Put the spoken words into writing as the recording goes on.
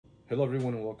Hello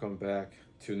everyone and welcome back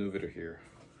to a new video here.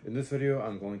 In this video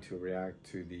I'm going to react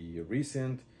to the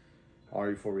recent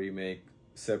RE4 Remake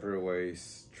Separate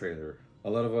Ways trailer. A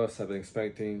lot of us have been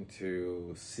expecting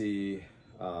to see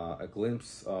a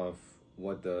glimpse of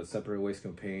what the Separate Ways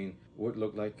campaign would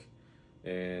look like,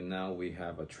 and now we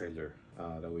have a trailer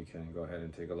that we can go ahead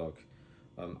and take a look.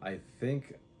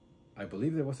 I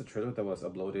believe there was a trailer that was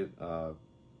uploaded a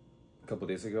couple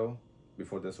days ago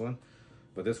before this one,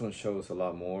 but this one shows a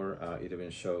lot more. It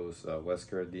even shows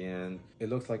Wesker at the end. It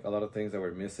looks like a lot of things that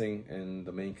were missing in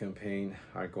the main campaign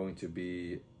are going to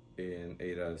be in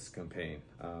Ada's campaign,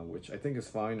 which I think is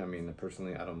fine. I mean,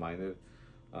 personally, I don't mind it.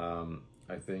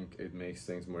 I think it makes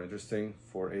things more interesting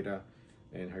for Ada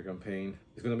in her campaign.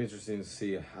 It's going to be interesting to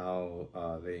see how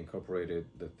they incorporated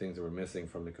the things that were missing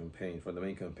from the campaign, from the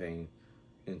main campaign,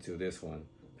 into this one.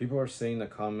 People are saying in the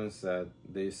comments that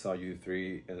they saw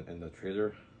U3 in the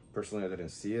trailer. Personally, I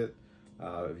didn't see it.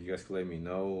 If you guys could let me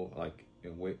know, like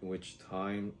in which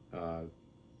time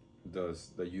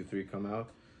does the U3 come out?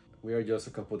 We are just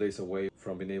a couple days away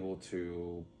from being able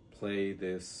to play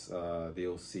this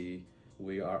DLC.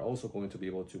 We are also going to be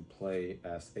able to play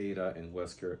as Ada and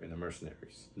Wesker in the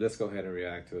Mercenaries. Let's go ahead and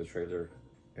react to the trailer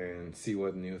and see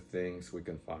what new things we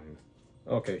can find.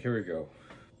 Okay, here we go.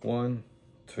 1,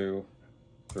 2,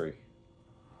 3.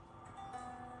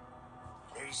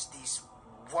 There is this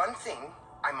one thing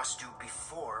I must do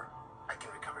before I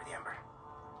can recover the Ember.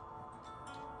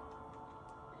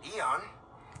 Leon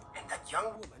and that young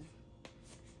woman,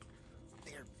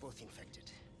 they are both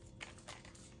infected.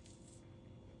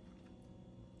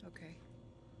 Okay.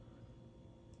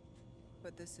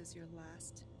 But this is your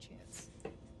last chance.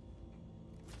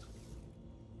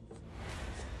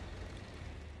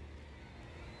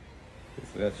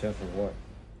 Is that chance for what?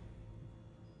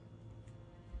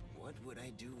 What would I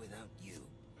do without you?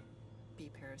 Be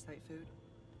parasite food.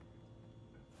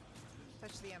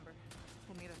 Touch the Ember.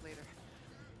 We'll meet up later.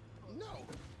 No!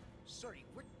 Sorry,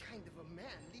 what kind of a man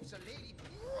leaves a lady?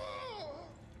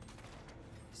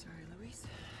 Sorry, Luis.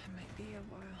 It might be a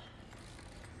while.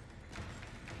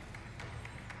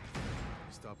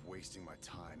 Stop wasting my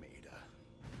time, Ada.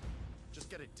 Just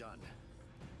get it done.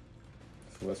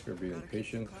 So Wesker being Gotta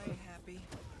impatient. keep the client happy.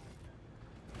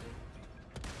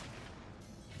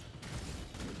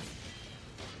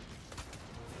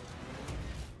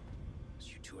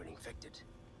 You two are infected.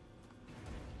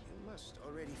 You must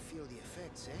already feel the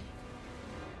effects, eh?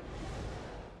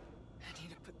 I need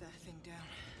to put that thing down.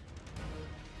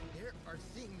 There are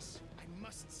things I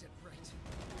must set right.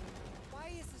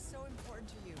 Why is this so important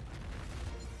to you?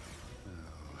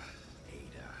 Oh,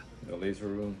 Ada. The laser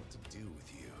room. What to do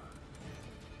with you?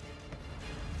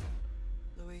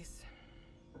 Luis,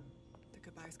 the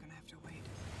goodbye's gonna have to wait.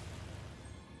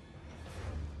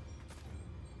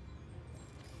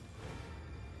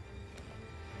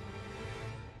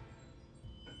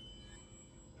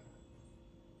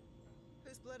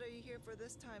 Whose blood are you here for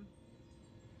this time?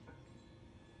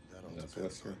 That all That's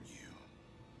depends Wesker. on you.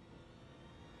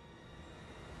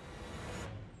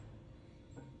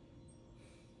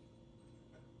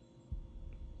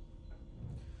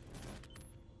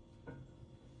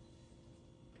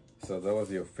 So that was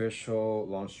the official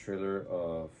launch trailer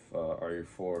of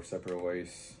RE4 Separate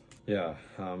Ways. Yeah,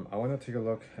 I want to take a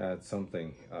look at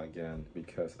something again,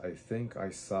 because I think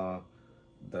I saw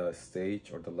the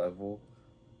stage or the level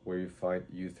where you fight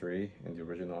U3 in the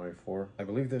original RE4. I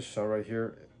believe this shot right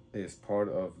here is part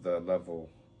of the level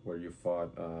where you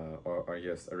fought, or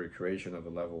yes, a recreation of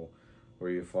the level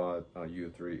where you fought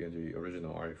U3 in the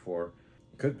original RE4.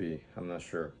 Could be, I'm not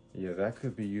sure. Yeah, that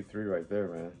could be U3 right there,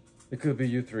 man. It could be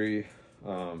U3.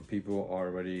 People are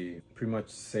already pretty much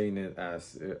saying it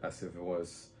as if it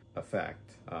was a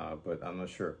fact, but I'm not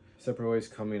sure. Separate Ways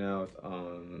coming out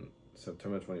on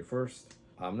September 21st.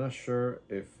 I'm not sure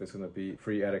if it's going to be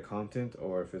free added content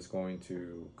or if it's going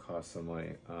to cost some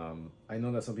money. I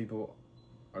know that some people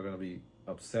are going to be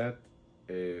upset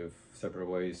if Separate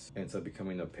Ways ends up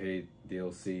becoming a paid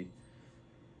DLC,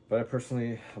 but I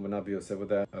personally would not be upset with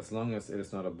that as long as it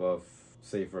is not above,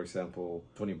 say for example,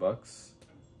 20 bucks.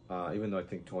 Even though I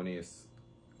think 20 is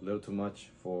a little too much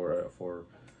for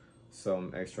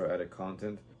some extra added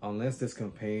content. Unless this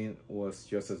campaign was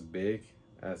just as big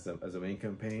as the main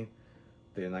campaign,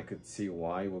 then I could see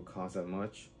why it would cost that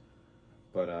much.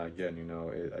 But again, you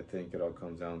know, I think it all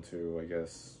comes down to, I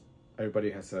guess,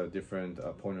 everybody has a different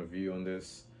point of view on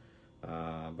this.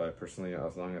 But personally,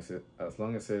 as long as it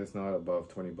is not above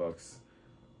 20 bucks,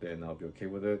 then I'll be okay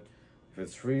with it. If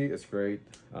it's free, it's great.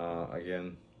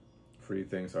 Again, free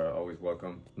things are always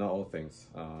welcome. Not all things,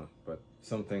 but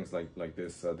some things like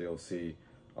this DLC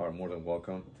are more than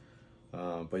welcome.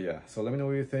 But yeah, so let me know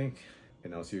what you think,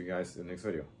 and I'll see you guys in the next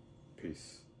video.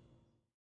 Peace.